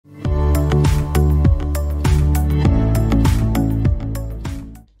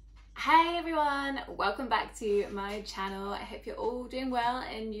welcome back to my channel. I hope you're all doing well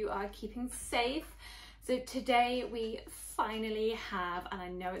and you are keeping safe. So today we finally have, and I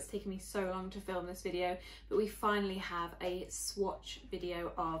know it's taken me so long to film this video, but we finally have a swatch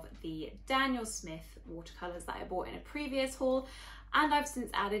video of the Daniel Smith watercolours that I bought in a previous haul, and I've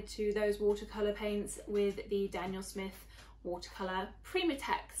since added to those watercolour paints with the Daniel Smith watercolour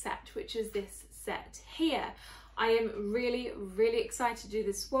Primatek set, which is this set here. I am really excited to do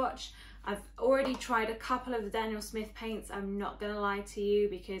this swatch. I've already tried a couple of the Daniel Smith paints, I'm not gonna lie to you,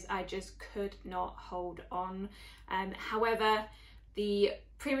 because I just could not hold on. However, the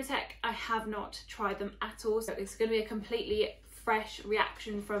Primatek, I have not tried them at all, so it's gonna be a completely fresh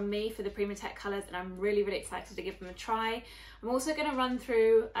reaction from me for the Primatek colours, and I'm really excited to give them a try. I'm also going to run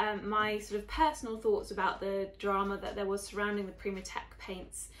through my sort of personal thoughts about the drama that there was surrounding the Primatek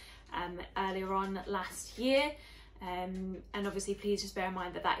paints earlier on last year. And obviously please just bear in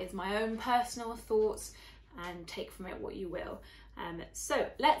mind that that is my own personal thoughts, and take from it what you will. So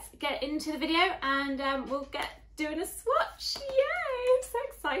let's get into the video and we'll get doing a swatch. Yay, I'm so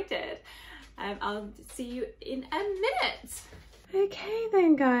excited. I'll see you in a minute. Okay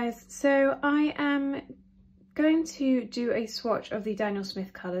then guys, so I am going to do a swatch of the Daniel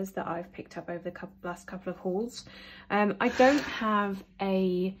Smith colours that I've picked up over the last couple of hauls. I don't have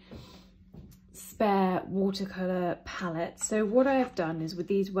a spare watercolour palette, so what I have done is with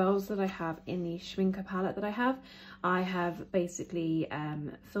these wells that I have in the Schminker palette that I have basically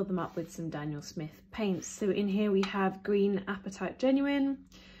filled them up with some Daniel Smith paints. So in here we have Green Apatite Genuine,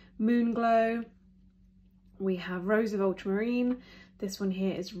 Moon Glow, we have Rose of Ultramarine, this one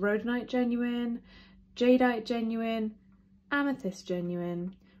here is Rhodonite Genuine, Jadeite Genuine, Amethyst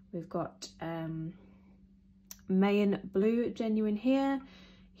Genuine, we've got Mayan Blue Genuine here,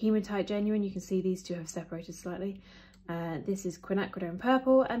 Hematite Genuine, you can see these two have separated slightly, this is Quinacridone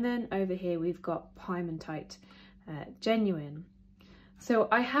Purple, and then over here we've got Primatek Genuine. So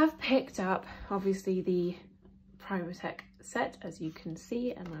I have picked up obviously the Primatek set, as you can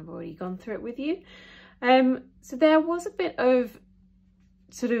see, and I've already gone through it with you. So there was a bit of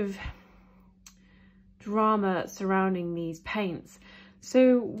sort of drama surrounding these paints.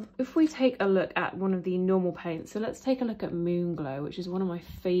 So if we take a look at one of the normal paints, so let's take a look at Moon Glow, which is one of my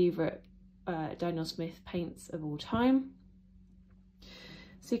favourite Daniel Smith paints of all time.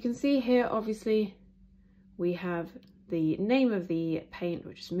 So you can see here obviously we have the name of the paint,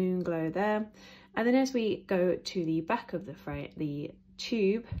 which is Moon Glow there, and then as we go to the back of the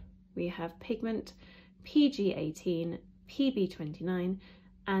tube, we have pigment PG18, PB29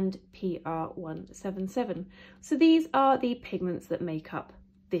 and PR177. So these are the pigments that make up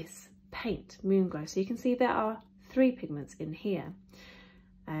this paint, Moon Glow. So you can see there are 3 pigments in here.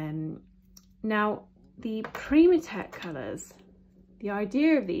 Now the Primatek colours, the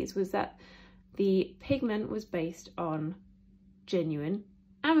idea of these was that the pigment was based on genuine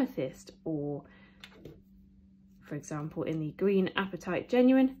amethyst, or for example in the Green Apatite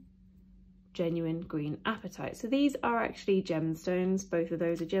Genuine, genuine green apatite. So these are actually gemstones, both of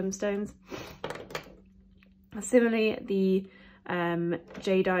those are gemstones. Similarly the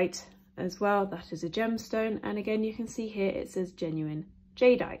jadeite as well, that is a gemstone, and again you can see here it says genuine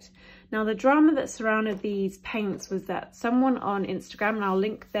jadeite. Now the drama that surrounded these paints was that someone on Instagram, and I'll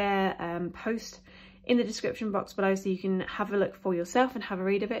link their post in the description box below so you can have a look for yourself and have a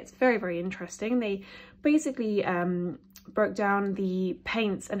read of it. It's very interesting. They basically broke down the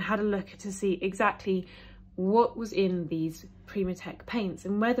paints and had a look to see exactly what was in these Primatek paints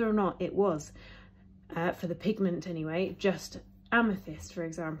and whether or not it was, for the pigment anyway, just amethyst, for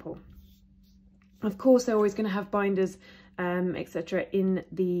example. Of course they're always going to have binders etc. in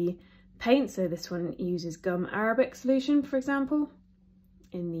the paint, so this one uses gum arabic solution, for example,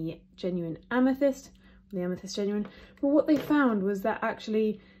 in the genuine amethyst, the amethyst genuine. But what they found was that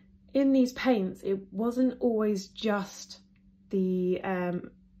actually in these paints it wasn't always just the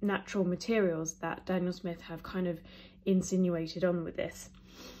natural materials that Daniel Smith have kind of insinuated on with this.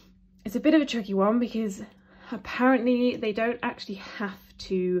 It's a bit of a tricky one because apparently they don't actually have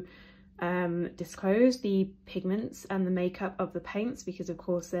to disclose the pigments and the makeup of the paints, because of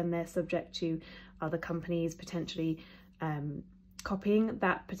course then they're subject to other companies potentially copying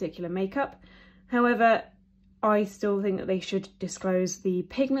that particular makeup. However, I still think that they should disclose the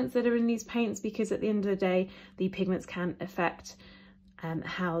pigments that are in these paints, because at the end of the day the pigments can affect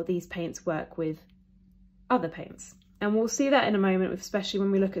how these paints work with other paints, and we'll see that in a moment, especially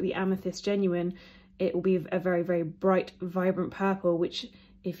when we look at the Amethyst Genuine. It will be a very bright, vibrant purple, which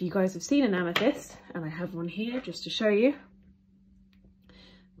if you guys have seen an amethyst, and I have one here just to show you,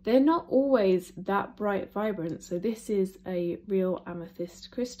 they're not always that bright vibrant. So this is a real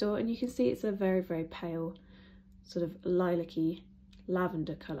amethyst crystal, and you can see it's a very, very pale sort of lilac-y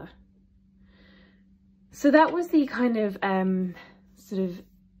lavender colour. So that was the kind of sort of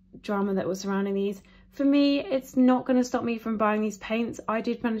drama that was surrounding these. For me, it's not going to stop me from buying these paints. I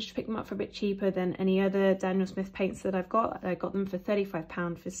did manage to pick them up for a bit cheaper than any other Daniel Smith paints that I've got. I got them for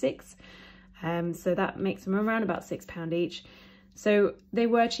 £35 for 6. So that makes them around about £6 each. So they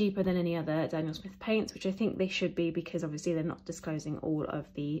were cheaper than any other Daniel Smith paints, which I think they should be, because obviously they're not disclosing all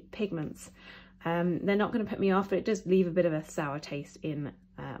of the pigments. They're not going to put me off, but it does leave a bit of a sour taste in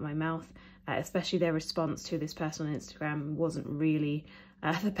my mouth, especially their response to this person on Instagram wasn't really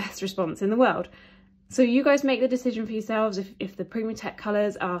the best response in the world. So you guys make the decision for yourselves if the Primatek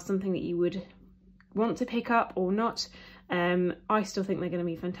colours are something that you would want to pick up or not. I still think they're going to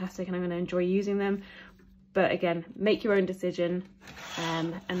be fantastic and I'm going to enjoy using them. But again, make your own decision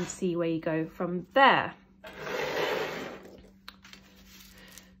and see where you go from there.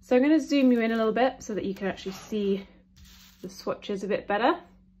 So I'm going to zoom you in a little bit so that you can actually see the swatches a bit better.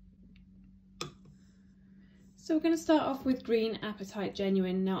 So we're going to start off with Green Apatite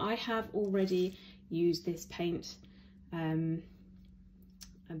Genuine. Now I have already used this paint a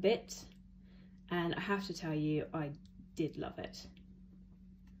bit, and I have to tell you, I did love it.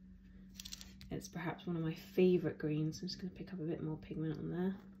 It's perhaps one of my favourite greens. I'm just going to pick up a bit more pigment on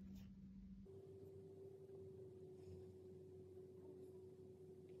there.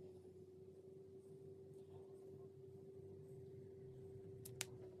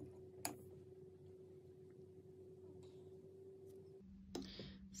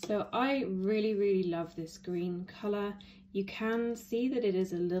 So I really, really love this green colour. You can see that it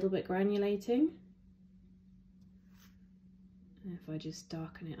is a little bit granulating. And if I just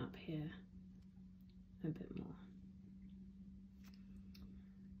darken it up here a bit more.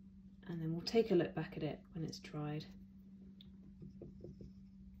 And then we'll take a look back at it when it's dried.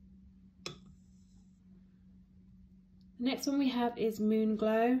 The next one we have is Moon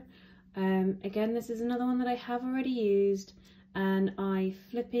Glow. Again, this is another one that I have already used and I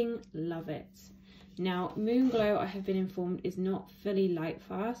flipping love it. Now, Moon Glow, I have been informed, is not fully light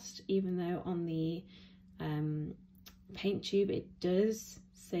fast, even though on the paint tube it does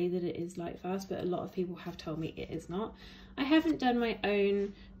say that it is light fast, but a lot of people have told me it is not. I haven't done my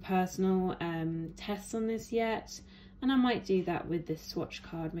own personal tests on this yet, and I might do that with this swatch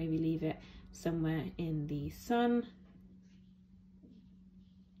card, maybe leave it somewhere in the sun.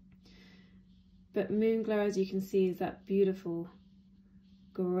 But Moon Glow, as you can see, is that beautiful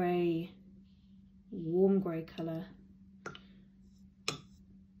grey, warm grey colour.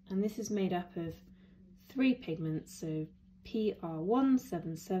 And this is made up of 3 pigments, so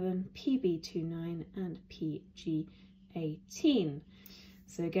PR177, PB29 and PG18.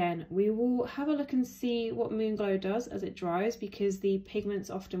 So again, we will have a look and see what Moon Glow does as it dries, because the pigments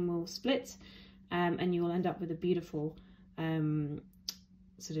often will split and you will end up with a beautiful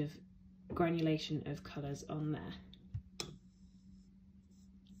sort of granulation of colours on there.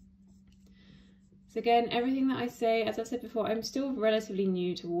 So again, everything that I say, as I've said before, I'm still relatively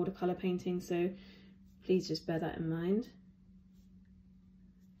new to watercolour painting, so please just bear that in mind.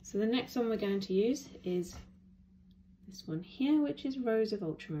 So the next one we're going to use is this one here, which is Rose of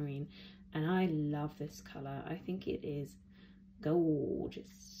Ultramarine, and I love this colour. I think it is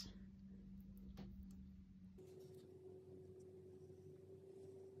gorgeous.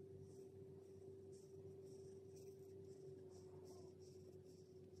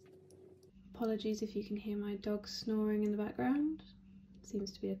 Apologies if you can hear my dog snoring in the background.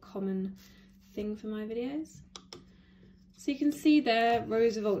 Seems to be a common thing for my videos. So you can see there,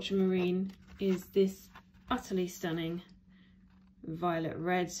 Rose of Ultramarine is this utterly stunning violet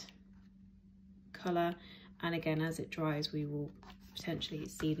red colour, and again, as it dries we will potentially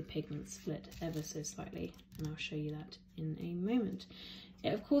see the pigment split ever so slightly, and I'll show you that in a moment.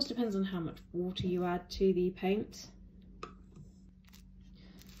 It of course depends on how much water you add to the paint.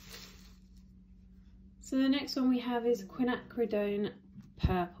 So the next one we have is Quinacridone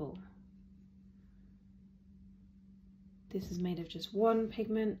Purple. This is made of just 1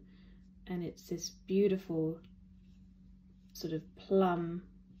 pigment, and it's this beautiful sort of plum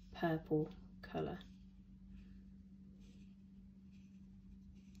purple colour.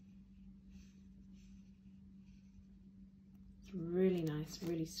 It's really nice,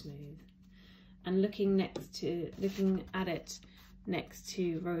 really smooth. And looking at it next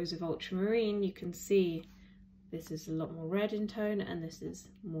to Rose of Ultramarine, you can see this is a lot more red in tone and this is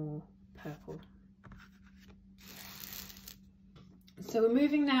more purple. So we're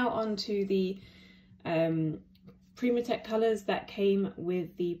moving now on to the Primatek colours that came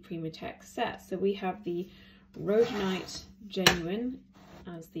with the Primatek set. So we have the Rhodonite Genuine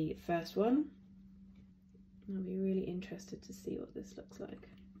as the first one. I'll be really interested to see what this looks like.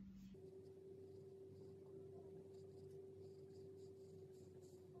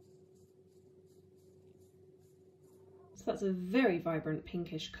 So that's a very vibrant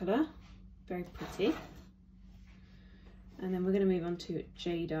pinkish colour, very pretty. And then we're going to move on to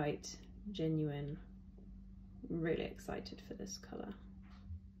Jadeite Genuine. Really excited for this colour.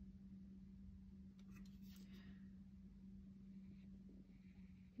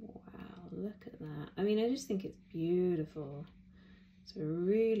 Wow, look at that. I mean, I just think it's beautiful. It's a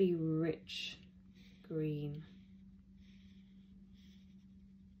really rich green.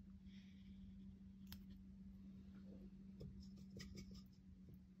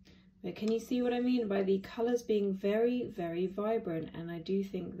 But can you see what I mean by the colours being very, very vibrant? And I do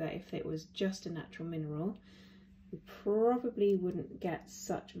think that if it was just a natural mineral, we probably wouldn't get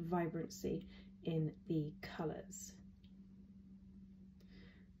such vibrancy in the colours.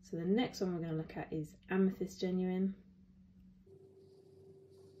 So the next one we're going to look at is Amethyst Genuine.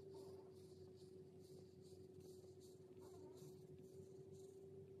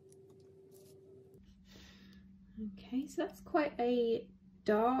 Okay, so that's quite a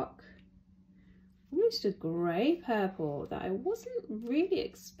dark, almost a grey purple that I wasn't really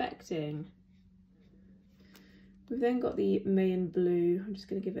expecting. We've then got the Mayan Blue. I'm just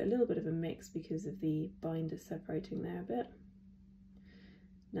going to give it a little bit of a mix because of the binder separating there a bit.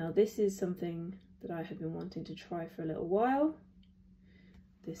 Now this is something that I have been wanting to try for a little while,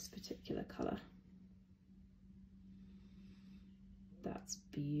 this particular colour. That's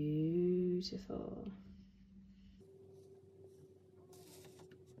beautiful.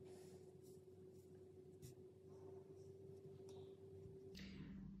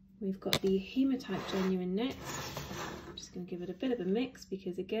 We've got the Hematite Genuine next. I'm just going to give it a bit of a mix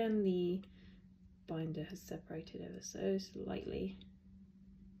because again the binder has separated ever so slightly.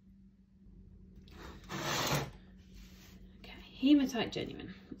 Okay, Hematite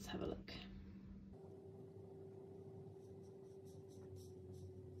Genuine, let's have a look.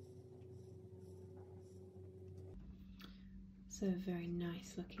 So very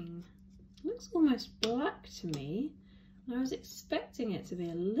nice looking, looks almost black to me. I was expecting it to be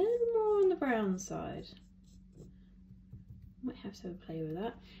a little more on the brown side. Might have to have a play with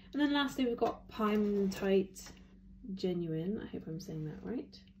that. And then lastly we've got Primatek Genuine. I hope I'm saying that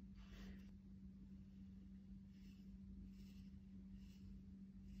right.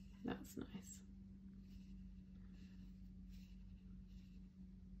 That's nice.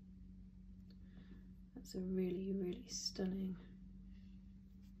 That's a really, really stunning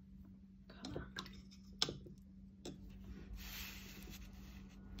colour.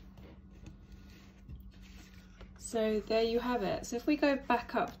 So there you have it. So if we go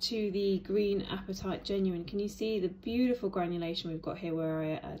back up to the green Apatite Genuine, can you see the beautiful granulation we've got here where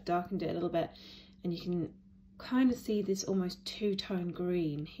I darkened it a little bit, and you can kind of see this almost two-tone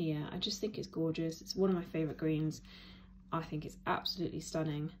green here. I just think it's gorgeous. It's one of my favourite greens. I think it's absolutely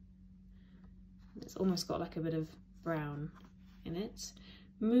stunning. It's almost got like a bit of brown in it.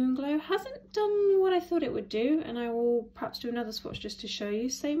 Moonglow hasn't done what I thought it would do, and I will perhaps do another swatch just to show you.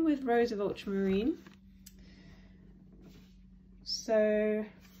 Same with Rose of Ultramarine. So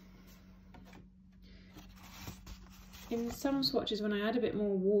in some swatches, when I add a bit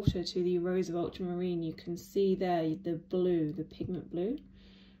more water to the Rose of Ultramarine, you can see there the blue, the pigment blue,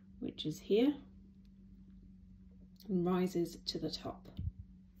 which is here, and rises to the top.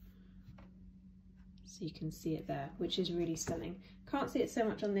 So you can see it there, which is really stunning. Can't see it so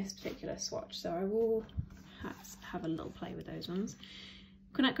much on this particular swatch, so I will have a little play with those ones.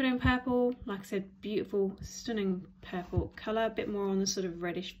 Quinacridone Purple, like I said, beautiful, stunning purple colour, a bit more on the sort of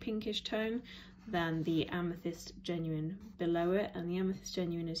reddish pinkish tone than the Amethyst Genuine below it. And the Amethyst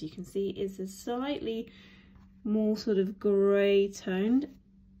Genuine, as you can see, is a slightly more sort of grey toned.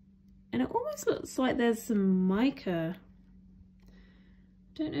 And it almost looks like there's some mica.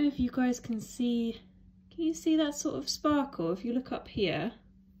 Don't know if you guys can you see that sort of sparkle? If you look up here,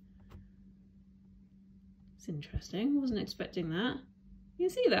 it's interesting, wasn't expecting that. You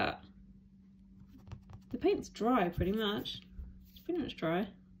see that? The paint's dry pretty much. It's pretty much dry.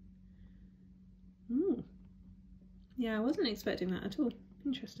 Ooh. Yeah, I wasn't expecting that at all.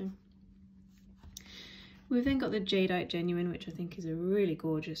 Interesting. We've then got the Jadeite Genuine, which I think is a really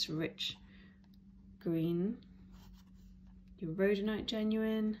gorgeous, rich green. Your Rhodonite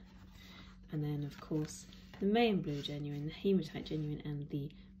Genuine. And then, of course, the Mayan Blue Genuine, the Hematite Genuine, and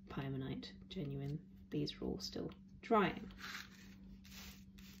the Primatek Genuine. These are all still drying.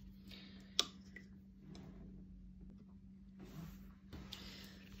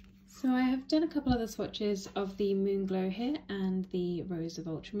 So I have done a couple other swatches of the Moon Glow here and the Rose of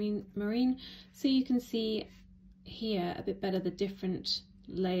Ultramarine, so you can see here a bit better the different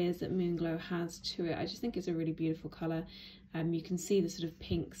layers that Moon Glow has to it. I just think it's a really beautiful colour. You can see the sort of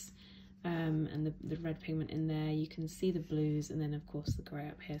pinks and the red pigment in there. You can see the blues and then of course the grey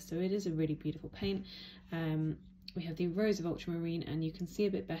up here. So it is a really beautiful paint. We have the Rose of Ultramarine, and you can see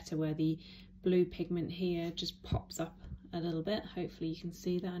a bit better where the blue pigment here just pops up a little bit. Hopefully you can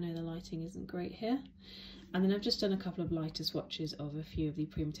see that. I know the lighting isn't great here. And then I've just done a couple of lighter swatches of a few of the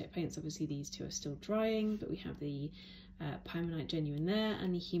Primatek paints. Obviously these two are still drying, but we have the Primatek Genuine there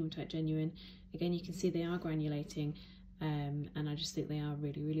and the Hematite Genuine. Again, you can see they are granulating, and I just think they are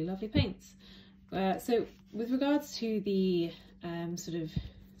really, really lovely paints. So with regards to the sort of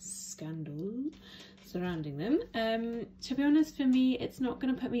scandal surrounding them, to be honest, for me, it's not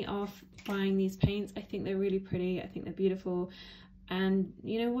going to put me off buying these paints. I think they're really pretty. I think they're beautiful. And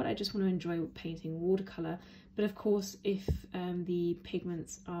you know what? I just want to enjoy painting watercolour. But of course, if the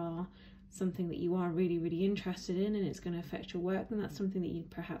pigments are something that you are really, really interested in and it's going to affect your work, then that's something that you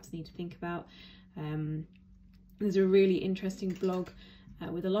perhaps need to think about. There's a really interesting blog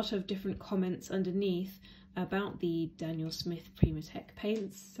with a lot of different comments underneath about the Daniel Smith Primatek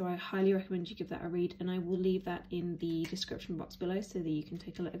paints, so I highly recommend you give that a read, and I will leave that in the description box below so that you can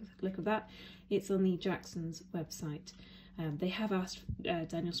take a look at that. It's on the Jackson's website. They have asked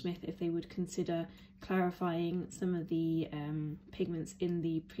Daniel Smith if they would consider clarifying some of the pigments in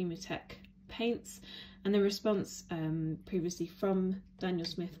the Primatek paints, and the response previously from Daniel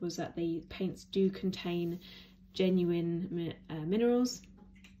Smith was that the paints do contain genuine minerals.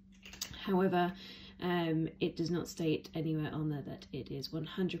 However, it does not state anywhere on there that it is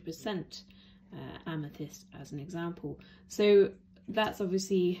 100% amethyst, as an example. So that's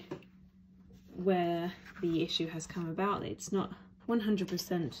obviously where the issue has come about. It's not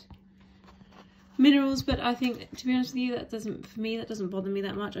 100% minerals, but I think, to be honest with you, that doesn't bother me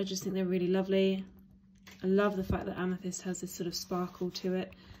that much. I just think they're really lovely. I love the fact that amethyst has this sort of sparkle to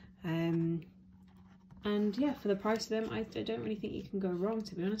it. And yeah, for the price of them, I don't really think you can go wrong,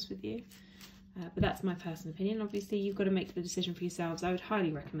 to be honest with you. But that's my personal opinion. Obviously, you've got to make the decision for yourselves. I would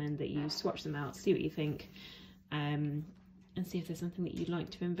highly recommend that you swatch them out, see what you think, and see if there's something that you'd like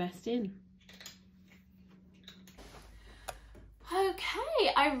to invest in.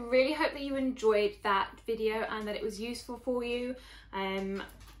 Okay, I really hope that you enjoyed that video and that it was useful for you. I'm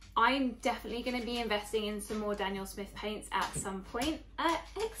definitely going to be investing in some more Daniel Smith paints at some point.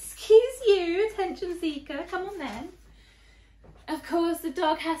 Excuse you, attention seeker, come on then. Of course, the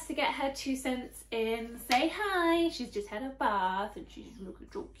dog has to get her 2 cents in. Say hi. She's just had a bath and she's looking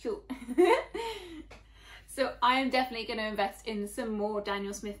so cute. So I am definitely going to invest in some more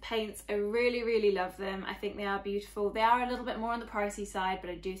Daniel Smith paints. I really, really love them. I think they are beautiful. They are a little bit more on the pricey side, but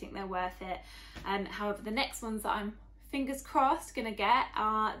I do think they're worth it. However, the next ones that I'm, fingers crossed, going to get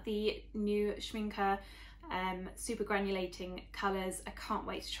are the new Schminker super granulating colours. I can't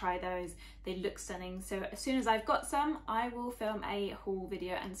wait to try those. They look stunning. So as soon as I've got some, I will film a haul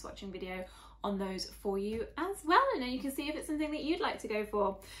video and swatching video on those for you as well, and then you can see if it's something that you'd like to go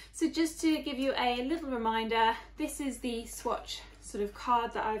for. So just to give you a little reminder, this is the swatch sort of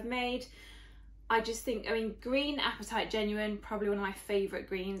card that I've made. I just think, I mean, green Apatite Genuine, probably one of my favourite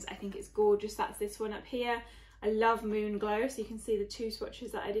greens. I think it's gorgeous. That's this one up here. I love Moon Glow, so you can see the 2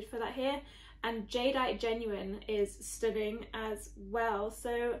 swatches that I did for that here. And Jadeite Genuine is stunning as well.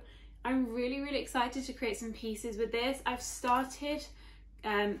 So I'm really, really excited to create some pieces with this. I've started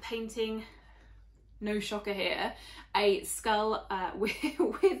painting, no shocker here, a skull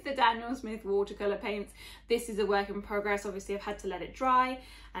with the Daniel Smith watercolour paints. This is a work in progress. Obviously, I've had to let it dry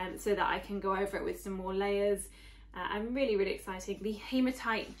so that I can go over it with some more layers. I'm really, really excited. The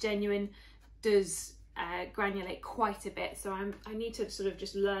Hematite Genuine does granulate quite a bit, so I need to sort of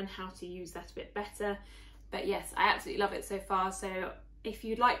just learn how to use that a bit better. But yes, I absolutely love it so far. So if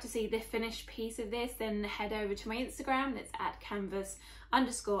you'd like to see the finished piece of this, then head over to my Instagram. It's at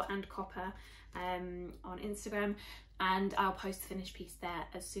canvas_and_copper on Instagram, and I'll post the finished piece there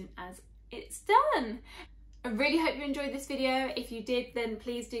as soon as it's done. I really hope you enjoyed this video. If you did, then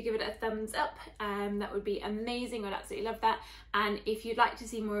please do give it a thumbs up. That would be amazing. I'd absolutely love that. And if you'd like to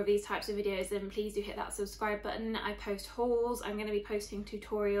see more of these types of videos, then please do hit that subscribe button. I post hauls. I'm going to be posting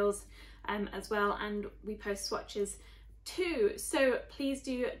tutorials as well, and we post swatches too. So please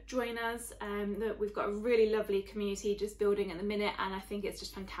do join us. We've got a really lovely community just building at the minute, and I think it's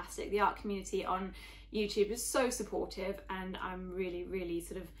just fantastic. The art community on YouTube is so supportive, and I'm really, really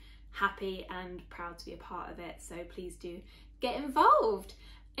sort of happy and proud to be a part of it. So please do get involved.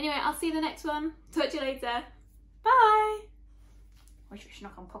 Anyway, I'll see you in the next one. Talk to you later. Bye.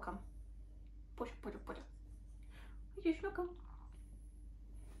 Knock on Poccum. Porter. Porter. Porter.